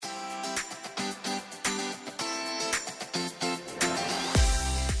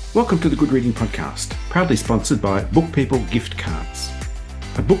Welcome to the Good Reading Podcast, proudly sponsored by Book People Gift Cards.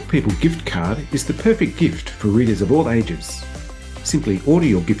 A Book People gift card is the perfect gift for readers of all ages. Simply order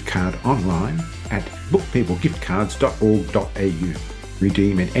your gift card online at bookpeoplegiftcards.org.au.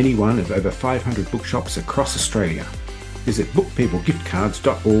 Redeem at any one of over 500 bookshops across Australia. Visit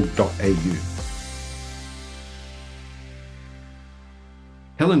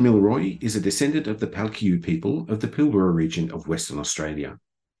bookpeoplegiftcards.org.au. Helen Milroy is a descendant of the Palkiu people of the Pilbara region of Western Australia.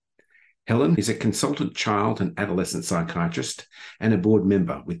 Helen is a consultant child and adolescent psychiatrist and a board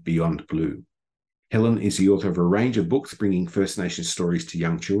member with Beyond Blue. Helen is the author of a range of books bringing First Nations stories to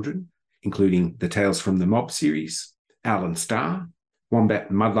young children, including the Tales from the Mob series, Owl and Star, Wombat,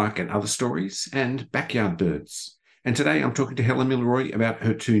 Mudlark and Other Stories, and Backyard Birds. And today I'm talking to Helen Milroy about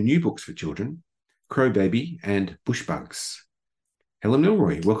her two new books for children, Crow Baby and Bush Bugs. Helen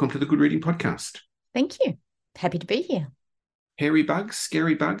Milroy, welcome to the Good Reading Podcast. Thank you. Happy to be here. Hairy bugs,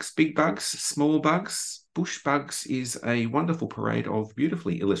 scary bugs, big bugs, small bugs. Bush Bugs is a wonderful parade of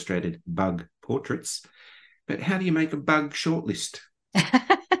beautifully illustrated bug portraits. But how do you make a bug shortlist?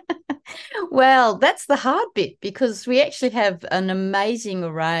 Well, that's the hard bit because we actually have an amazing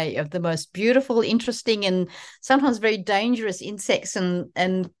array of the most beautiful, interesting, and sometimes very dangerous insects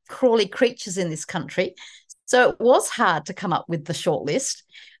and crawly creatures in this country. So it was hard to come up with the shortlist.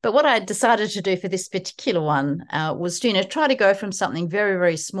 But what I decided to do for this particular one was to, try to go from something very,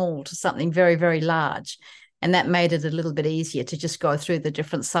 very small to something very, very large. And that made it a little bit easier to just go through the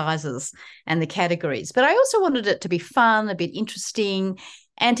different sizes and the categories. But I also wanted it to be fun, a bit interesting,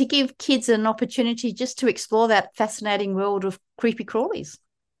 and to give kids an opportunity just to explore that fascinating world of creepy crawlies.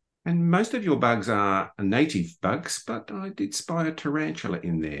 And most of your bugs are native bugs, but I did spy a tarantula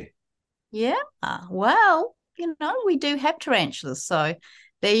in there. Yeah, well, we do have tarantulas, so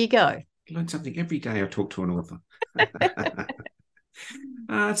there you go. I learn something every day I talk to an author.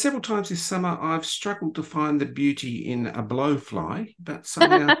 Several times this summer, I've struggled to find the beauty in a blowfly, but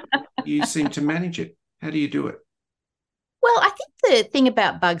somehow you seem to manage it. How do you do it? Well, I think the thing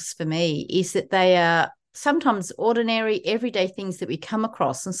about bugs for me is that they are sometimes ordinary, everyday things that we come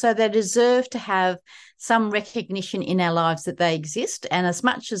across. And so they deserve to have some recognition in our lives that they exist. And as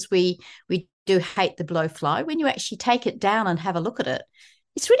much as we do hate the blowfly, when you actually take it down and have a look at it,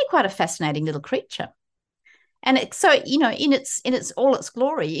 it's really quite a fascinating little creature. And in its all its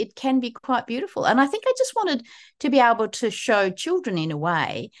glory, it can be quite beautiful. And I think I just wanted to be able to show children in a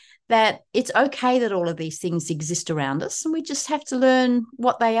way that it's okay that all of these things exist around us, and we just have to learn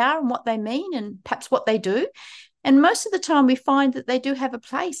what they are and what they mean and perhaps what they do. And most of the time we find that they do have a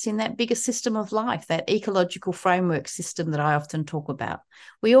place in that bigger system of life, that ecological framework system that I often talk about.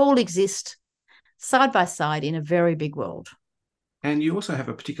 We all exist side by side in a very big world. And you also have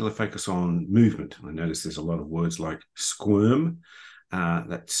a particular focus on movement. I notice there's a lot of words like squirm.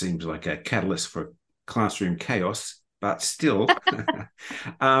 That seems like a catalyst for classroom chaos, but still.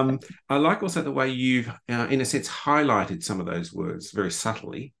 I like also the way you've, in a sense, highlighted some of those words very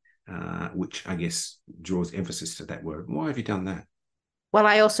subtly, which I guess draws emphasis to that word. Why have you done that? Well,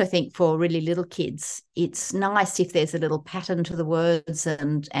 I also think for really little kids, it's nice if there's a little pattern to the words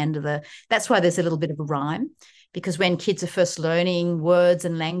and that's why there's a little bit of a rhyme. Because when kids are first learning words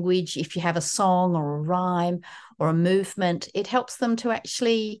and language, if you have a song or a rhyme or a movement, it helps them to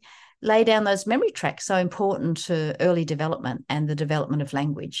actually lay down those memory tracks so important to early development and the development of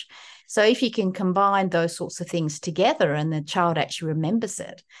language. So if you can combine those sorts of things together and the child actually remembers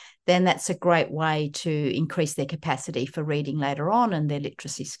it, then that's a great way to increase their capacity for reading later on and their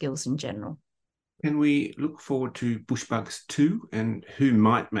literacy skills in general. Can we look forward to Bush Bugs 2 and who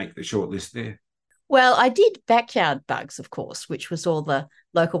might make the shortlist there? Well, I did Backyard Bugs, of course, which was all the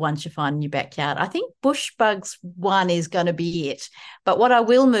local ones you find in your backyard. I think Bush Bugs 1 is going to be it. But what I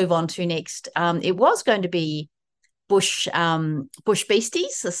will move on to next, it was going to be Bush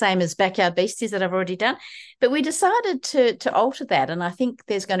Beasties, the same as Backyard Beasties that I've already done. But we decided to alter that. And I think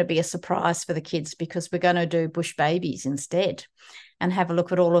there's going to be a surprise for the kids because we're going to do Bush Babies instead and have a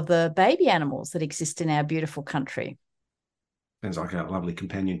look at all of the baby animals that exist in our beautiful country. Sounds like a lovely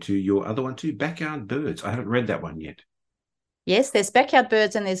companion to your other one too, Backyard Birds. I haven't read that one yet. Yes, there's Backyard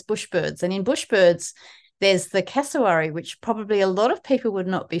Birds and there's Bush Birds. And in Bush Birds, there's the cassowary, which probably a lot of people would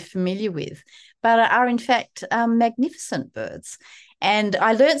not be familiar with, but are in fact magnificent birds. And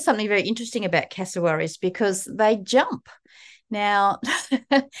I learned something very interesting about cassowaries because they jump. Now,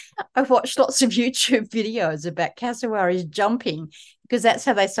 I've watched lots of YouTube videos about cassowaries jumping because that's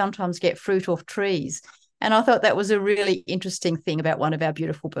how they sometimes get fruit off trees. And I thought that was a really interesting thing about one of our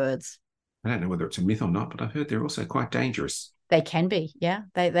beautiful birds. I don't know whether it's a myth or not, but I've heard they're also quite dangerous. They can be, yeah,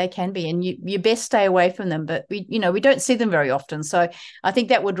 they can be, and you best stay away from them. But we don't see them very often, so I think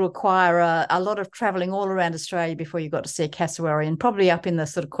that would require a lot of travelling all around Australia before you got to see a cassowary, and probably up in the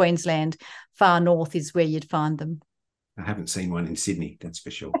sort of Queensland far north is where you'd find them. I haven't seen one in Sydney, that's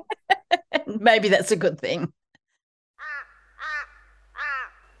for sure. Maybe that's a good thing.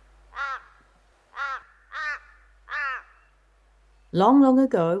 Long, long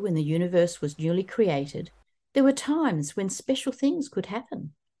ago, when the universe was newly created, there were times when special things could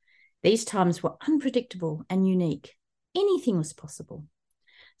happen. These times were unpredictable and unique. Anything was possible.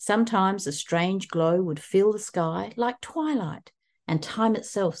 Sometimes a strange glow would fill the sky like twilight, and time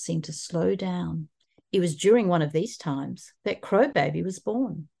itself seemed to slow down. It was during one of these times that Crow Baby was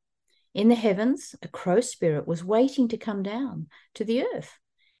born. In the heavens, a crow spirit was waiting to come down to the earth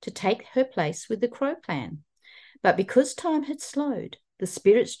to take her place with the crow clan. But because time had slowed, the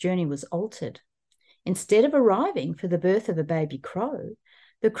spirit's journey was altered. Instead of arriving for the birth of a baby crow,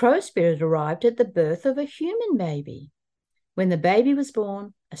 the crow spirit arrived at the birth of a human baby. When the baby was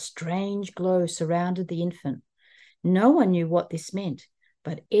born, a strange glow surrounded the infant. No one knew what this meant,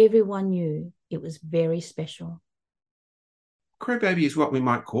 but everyone knew it was very special. Crow Baby is what we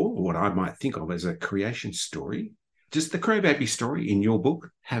might call, or what I might think of as a creation story. Does the Crow Baby story in your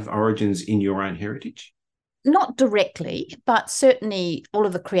book have origins in your own heritage? Not directly, but certainly all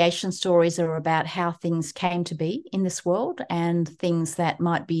of the creation stories are about how things came to be in this world and things that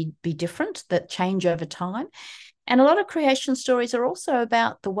might be different, that change over time. And a lot of creation stories are also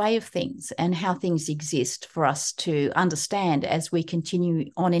about the way of things and how things exist for us to understand as we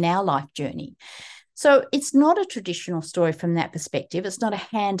continue on in our life journey. So it's not a traditional story from that perspective. It's not a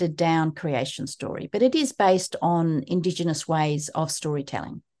handed down creation story, but it is based on Indigenous ways of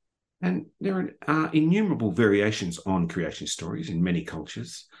storytelling. And there are innumerable variations on creation stories in many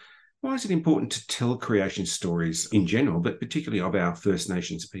cultures. Why is it important to tell creation stories in general, but particularly of our First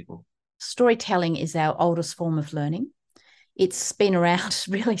Nations people? Storytelling is our oldest form of learning. It's been around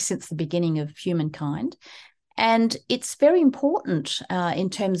really since the beginning of humankind. And it's very important in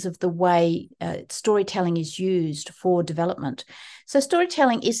terms of the way storytelling is used for development. So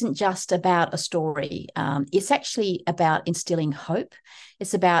storytelling isn't just about a story. It's actually about instilling hope.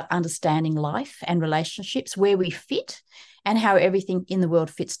 It's about understanding life and relationships, where we fit, and how everything in the world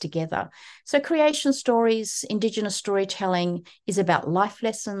fits together. So creation stories, Indigenous storytelling is about life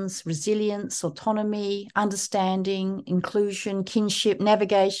lessons, resilience, autonomy, understanding, inclusion, kinship,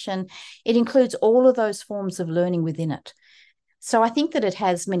 navigation. It includes all of those forms of learning within it. So I think that it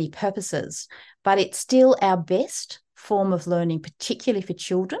has many purposes, but it's still our best form of learning, particularly for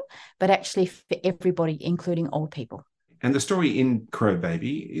children, but actually for everybody, including old people. And the story in Crow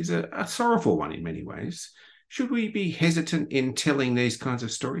Baby is a sorrowful one in many ways. Should we be hesitant in telling these kinds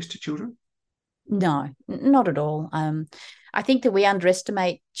of stories to children? No, not at all. I think that we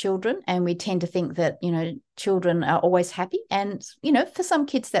underestimate children, and we tend to think that, children are always happy. And, for some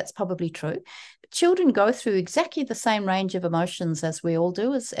kids, that's probably true. But children go through exactly the same range of emotions as we all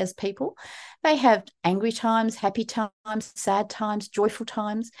do as people. They have angry times, happy times, sad times, joyful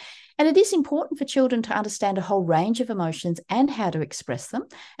times. And it is important for children to understand a whole range of emotions and how to express them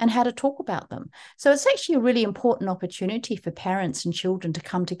and how to talk about them. So it's actually a really important opportunity for parents and children to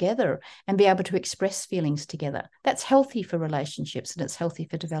come together and be able to express feelings together. That's healthy for relationships and it's healthy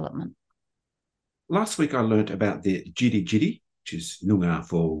for development. Last week I learnt about the jitty jitty, which is Noongar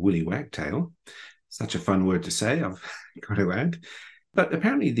for woolly wagtail. Such a fun word to say, I've got to add. But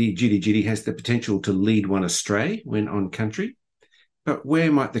apparently the jitty jitty has the potential to lead one astray when on country. But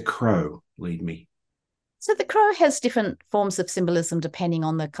where might the crow lead me? So the crow has different forms of symbolism depending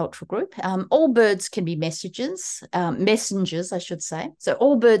on the cultural group. All birds can be messengers, I should say. So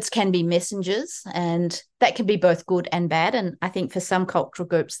all birds can be messengers, and that can be both good and bad. And I think for some cultural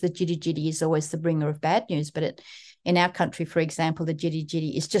groups, the jitty jitty is always the bringer of bad news. But in our country, for example, the jitty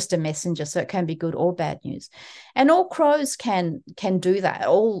jitty is just a messenger, so it can be good or bad news. And all crows can do that.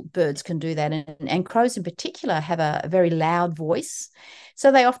 All birds can do that. And crows in particular have a very loud voice.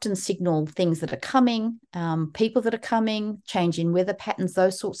 So they often signal things that are coming, people that are coming, change in weather patterns,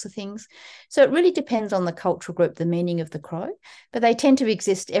 those sorts of things. So it really depends on the cultural group, the meaning of the crow. But they tend to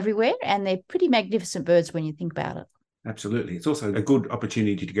exist everywhere, and they're pretty magnificent birds when you think about it. Absolutely. It's also a good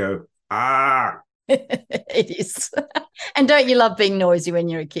opportunity to go, ah. It is. And don't you love being noisy when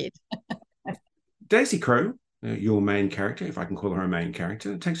you're a kid? Daisy Crow, your main character, if I can call her a main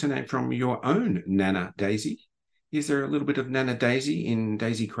character, takes her name from your own Nana Daisy. Is there a little bit of Nana Daisy in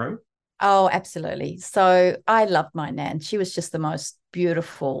Daisy Crow? Oh, absolutely. So I loved my Nan. She was just the most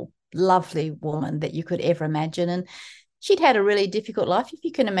beautiful, lovely woman that you could ever imagine. And She'd had a really difficult life. If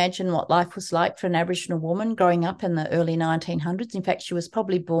you can imagine what life was like for an Aboriginal woman growing up in the early 1900s. In fact, she was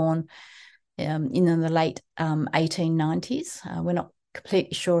probably born in the late 1890s. We're not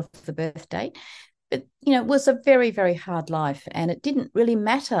completely sure of the birth date. But, it was a very, very hard life. And it didn't really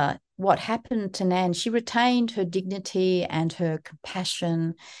matter what happened to Nan. She retained her dignity and her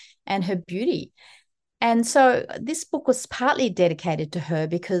compassion and her beauty. And so this book was partly dedicated to her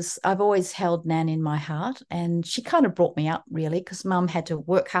because I've always held Nan in my heart, and she kind of brought me up, really, because Mum had to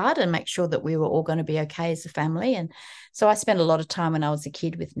work hard and make sure that we were all going to be okay as a family. And so I spent a lot of time when I was a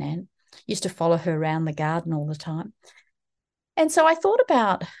kid with Nan. Used to follow her around the garden all the time. And so I thought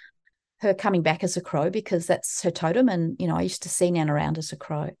about her coming back as a crow because that's her totem. And, I used to see Nan around as a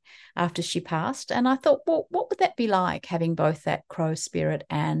crow after she passed. And I thought, well, what would that be like, having both that crow spirit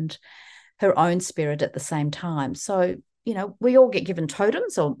and her own spirit at the same time? So, we all get given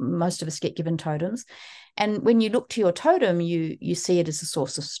totems, or most of us get given totems. And when you look to your totem, you see it as a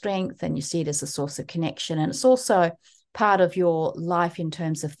source of strength, and you see it as a source of connection. And it's also part of your life in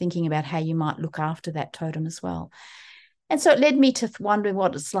terms of thinking about how you might look after that totem as well. And so it led me to wondering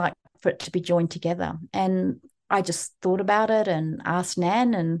what it's like for it to be joined together. And I just thought about it and asked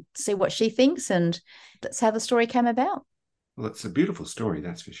Nan and see what she thinks. And that's how the story came about. Well, it's a beautiful story,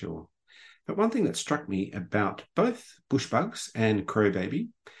 that's for sure. But one thing that struck me about both bushbugs and crow baby,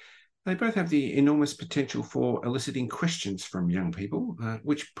 they both have the enormous potential for eliciting questions from young people,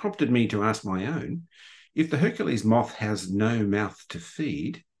 which prompted me to ask my own. If the Hercules moth has no mouth to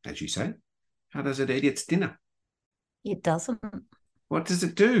feed, as you say, how does it eat its dinner? It doesn't. What does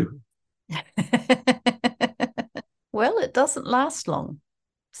it do? Well, it doesn't last long.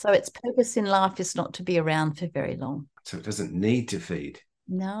 So its purpose in life is not to be around for very long. So it doesn't need to feed.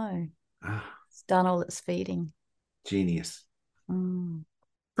 No. Ah, it's done all its feeding. Genius.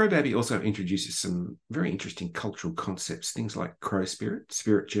 Crow baby also introduces some very interesting cultural concepts, things like crow spirit,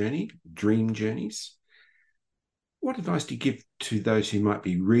 spirit journey, dream journeys. What advice do you give to those who might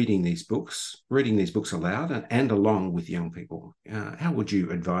be reading these books aloud and along with young people? How would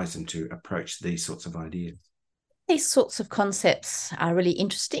you advise them to approach these sorts of ideas? These sorts of concepts are really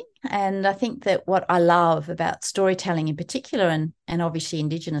interesting. And I think that what I love about storytelling in particular, and obviously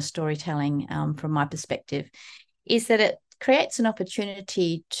Indigenous storytelling from my perspective, is that it creates an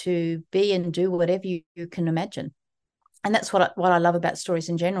opportunity to be and do whatever you can imagine. And that's what I love about stories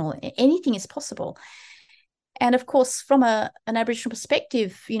in general. Anything is possible. And of course, from an Aboriginal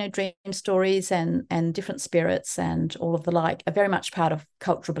perspective, dream stories and different spirits and all of the like are very much part of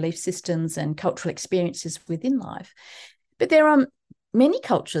cultural belief systems and cultural experiences within life. But there are many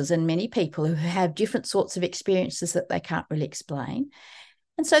cultures and many people who have different sorts of experiences that they can't really explain.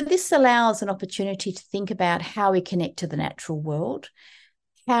 And so this allows an opportunity to think about how we connect to the natural world,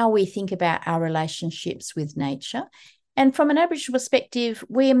 how we think about our relationships with nature. And from an Aboriginal perspective,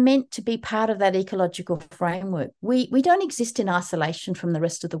 we are meant to be part of that ecological framework. We don't exist in isolation from the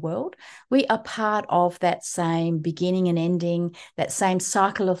rest of the world. We are part of that same beginning and ending, that same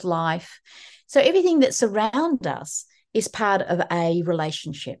cycle of life. So everything that's around us is part of a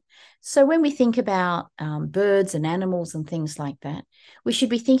relationship. So when we think about birds and animals and things like that, we should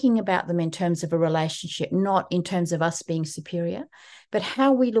be thinking about them in terms of a relationship, not in terms of us being superior, but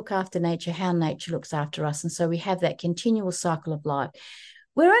how we look after nature, how nature looks after us. And so we have that continual cycle of life.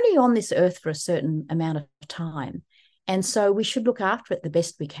 We're only on this earth for a certain amount of time. And so we should look after it the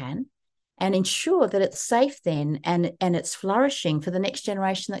best we can and ensure that it's safe then and it's flourishing for the next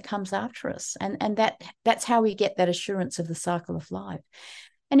generation that comes after us. And that's how we get that assurance of the cycle of life.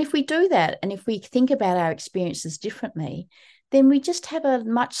 And if we do that, and if we think about our experiences differently, then we just have a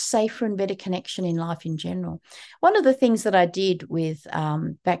much safer and better connection in life in general. One of the things that I did with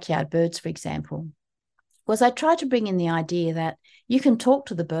backyard birds, for example, was I tried to bring in the idea that you can talk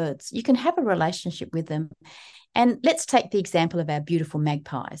to the birds, you can have a relationship with them. And let's take the example of our beautiful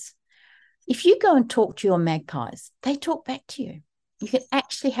magpies. If you go and talk to your magpies, they talk back to you. You can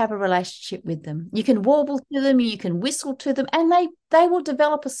actually have a relationship with them. You can warble to them, you can whistle to them, and they will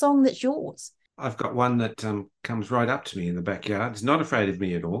develop a song that's yours. I've got one that comes right up to me in the backyard. He's not afraid of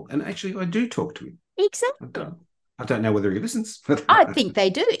me at all. And actually, I do talk to him. Exactly. I don't know whether he listens. I think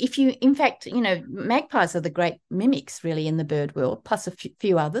they do. In fact, magpies are the great mimics really in the bird world, plus a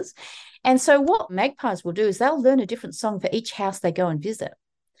few others. And so what magpies will do is they'll learn a different song for each house they go and visit.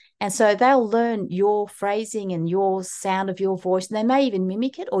 And so they'll learn your phrasing and your sound of your voice, and they may even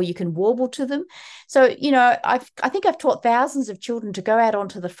mimic it, or you can warble to them. So, I think I've taught thousands of children to go out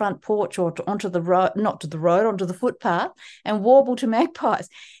onto the front porch or onto the road, not to the road, onto the footpath and warble to magpies.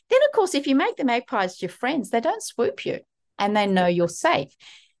 Then, of course, if you make the magpies your friends, they don't swoop you and they know you're safe.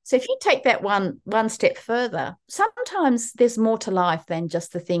 So if you take that one step further, sometimes there's more to life than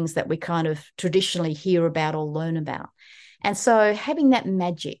just the things that we kind of traditionally hear about or learn about. And so having that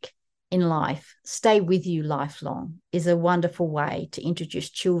magic in life stay with you lifelong is a wonderful way to introduce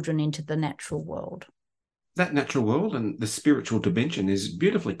children into the natural world. That natural world and the spiritual dimension is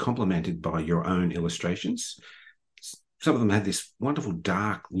beautifully complemented by your own illustrations. Some of them have this wonderful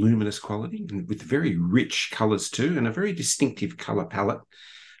dark, luminous quality and with very rich colours too, and a very distinctive colour palette.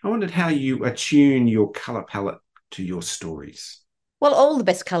 I wondered how you attune your colour palette to your stories. Well, all the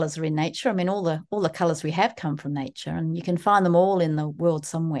best colours are in nature. I mean, all the colours we have come from nature, and you can find them all in the world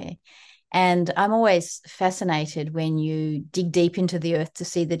somewhere. And I'm always fascinated when you dig deep into the earth to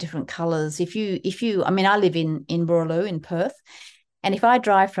see the different colours. I mean, I live in Boorloo in Perth, and if I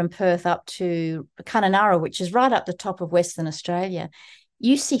drive from Perth up to Kununurra, which is right up the top of Western Australia,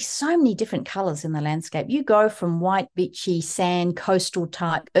 you see so many different colours in the landscape. You go from white, beachy, sand, coastal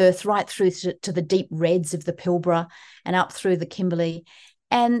type earth right through to the deep reds of the Pilbara and up through the Kimberley.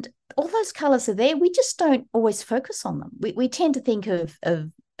 And all those colours are there. We just don't always focus on them. We tend to think of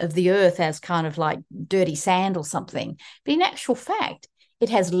the earth as kind of like dirty sand or something. But in actual fact, it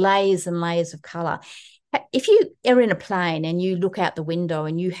has layers and layers of colour. If you are in a plane and you look out the window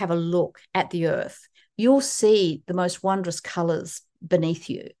and you have a look at the earth, you'll see the most wondrous colours beneath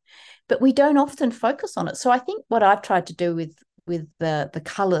you, but we don't often focus on it. So I think what I've tried to do with the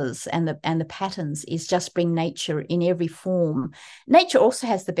colors and the patterns is just bring nature in every form. Nature also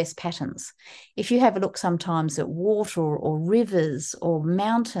has the best patterns. If you have a look sometimes at water or rivers or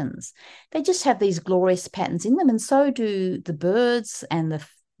mountains, they just have these glorious patterns in them, and so do the birds and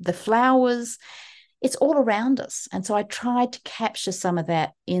the flowers. It's all around us, and so I tried to capture some of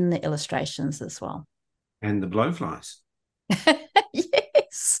that in the illustrations as well. And the blowflies.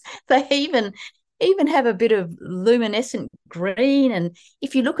 Yes, they even have a bit of luminescent green, and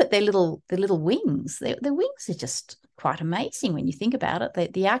if you look at the little wings, their wings are just quite amazing when you think about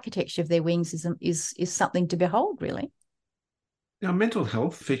it. The architecture of their wings is something to behold, really. Now, mental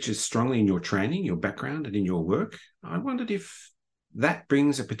health features strongly in your training, your background, and in your work. I wondered if that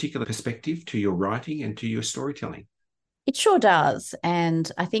brings a particular perspective to your writing and to your storytelling. It sure does,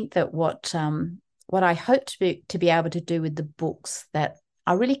 and I think that what I hope to be able to do with the books that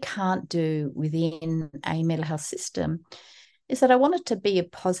I really can't do within a mental health system is that I want it to be a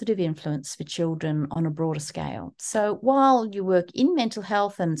positive influence for children on a broader scale. So while you work in mental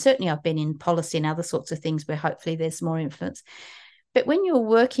health, and certainly I've been in policy and other sorts of things where hopefully there's more influence, but when you're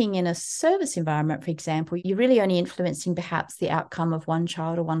working in a service environment, for example, you're really only influencing perhaps the outcome of one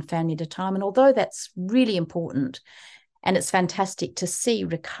child or one family at a time. And although that's really important and it's fantastic to see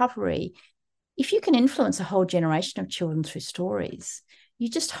recovery, if you can influence a whole generation of children through stories, you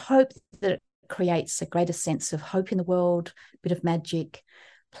just hope that it creates a greater sense of hope in the world, a bit of magic,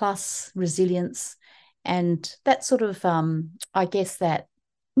 plus resilience. And that sort of, I guess that,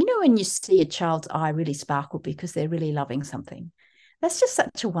 when you see a child's eye really sparkle because they're really loving something, that's just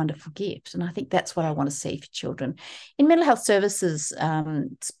such a wonderful gift. And I think that's what I want to see for children. In mental health services,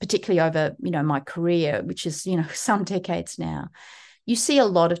 particularly over, my career, which is, some decades now, you see a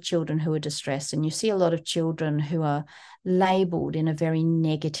lot of children who are distressed, and you see a lot of children who are labelled in a very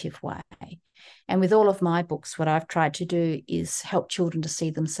negative way. And with all of my books, what I've tried to do is help children to see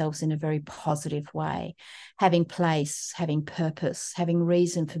themselves in a very positive way, having place, having purpose, having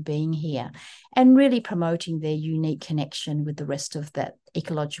reason for being here, and really promoting their unique connection with the rest of that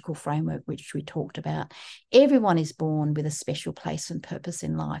ecological framework, which we talked about. Everyone is born with a special place and purpose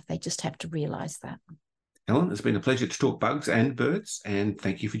in life. They just have to realise that. Helen, it's been a pleasure to talk bugs and birds, and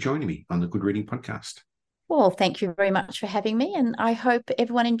thank you for joining me on the Good Reading Podcast. Well, thank you very much for having me, and I hope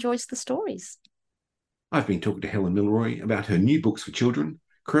everyone enjoys the stories. I've been talking to Helen Milroy about her new books for children,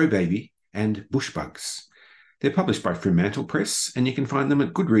 Crow Baby and Bush Bugs. They're published by Fremantle Press, and you can find them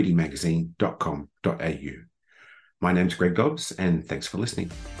at goodreadingmagazine.com.au. My name's Greg Dobbs, and thanks for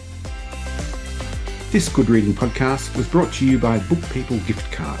listening. This Good Reading Podcast was brought to you by Book People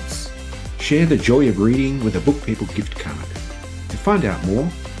Gift Cards. Share the joy of reading with a Book People gift card. To find out more,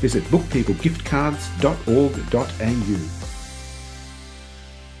 visit bookpeoplegiftcards.org.au.